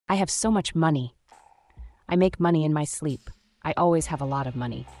I have so much money. I make money in my sleep. I always have a lot of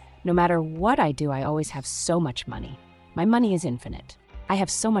money. No matter what I do, I always have so much money. My money is infinite. I have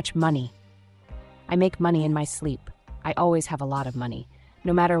so much money. I make money in my sleep. I always have a lot of money.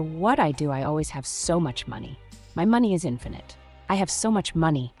 No matter what I do, I always have so much money. My money is infinite. I have so much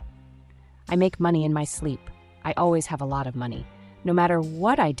money. I make money in my sleep. I always have a lot of money. No matter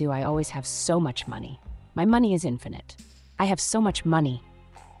what I do, I always have so much money. My money is infinite. I have so much money.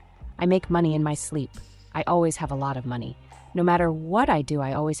 I make money in my sleep. I always have a lot of money. No matter what I do,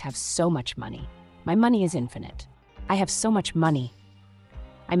 I always have so much money. My money is infinite. I have so much money.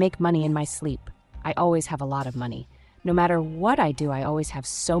 I make money in my sleep. I always have a lot of money. No matter what I do, I always have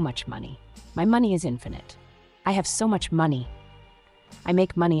so much money. My money is infinite. I have so much money. I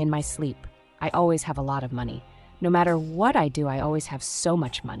make money in my sleep. I always have a lot of money. No matter what I do, I always have so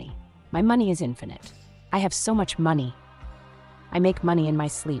much money. My money is infinite. I have so much money. I make money in my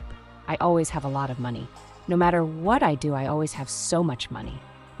sleep. I always have a lot of money. No matter what I do, I always have so much money.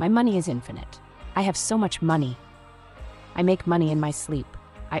 My money is infinite. I have so much money. I make money in my sleep.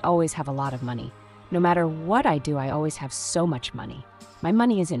 I always have a lot of money. No matter what I do, I always have so much money. My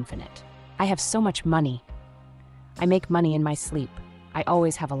money is infinite. I have so much money. I make money in my sleep. I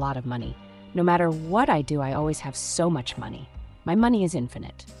always have a lot of money. No matter what I do, I always have so much money. My money is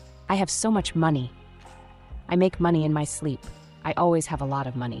infinite. I have so much money. I make money in my sleep. I always have a lot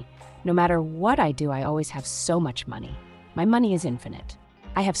of money. No matter what I do, I always have so much money. My money is infinite.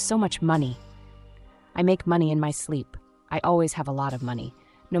 I have so much money. I make money in my sleep. I always have a lot of money.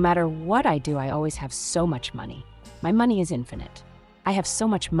 No matter what I do, I always have so much money. My money is infinite. I have so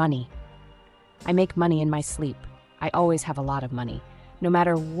much money. I make money in my sleep. I always have a lot of money. No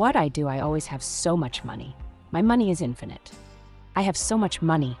matter what I do, I always have so much money. My money is infinite. I have so much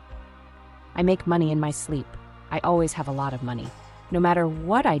money. I make money in my sleep. I always have a lot of money. No matter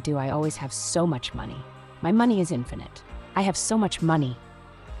what I do, I always have so much money. My money is infinite. I have so much money.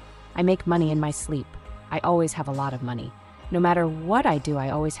 I make money in my sleep. I always have a lot of money. No matter what I do,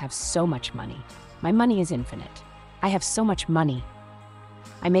 I always have so much money. My money is infinite. I have so much money.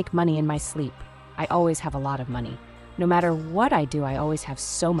 I make money in my sleep. I always have a lot of money. No matter what I do, I always have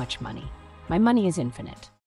so much money. My money is infinite.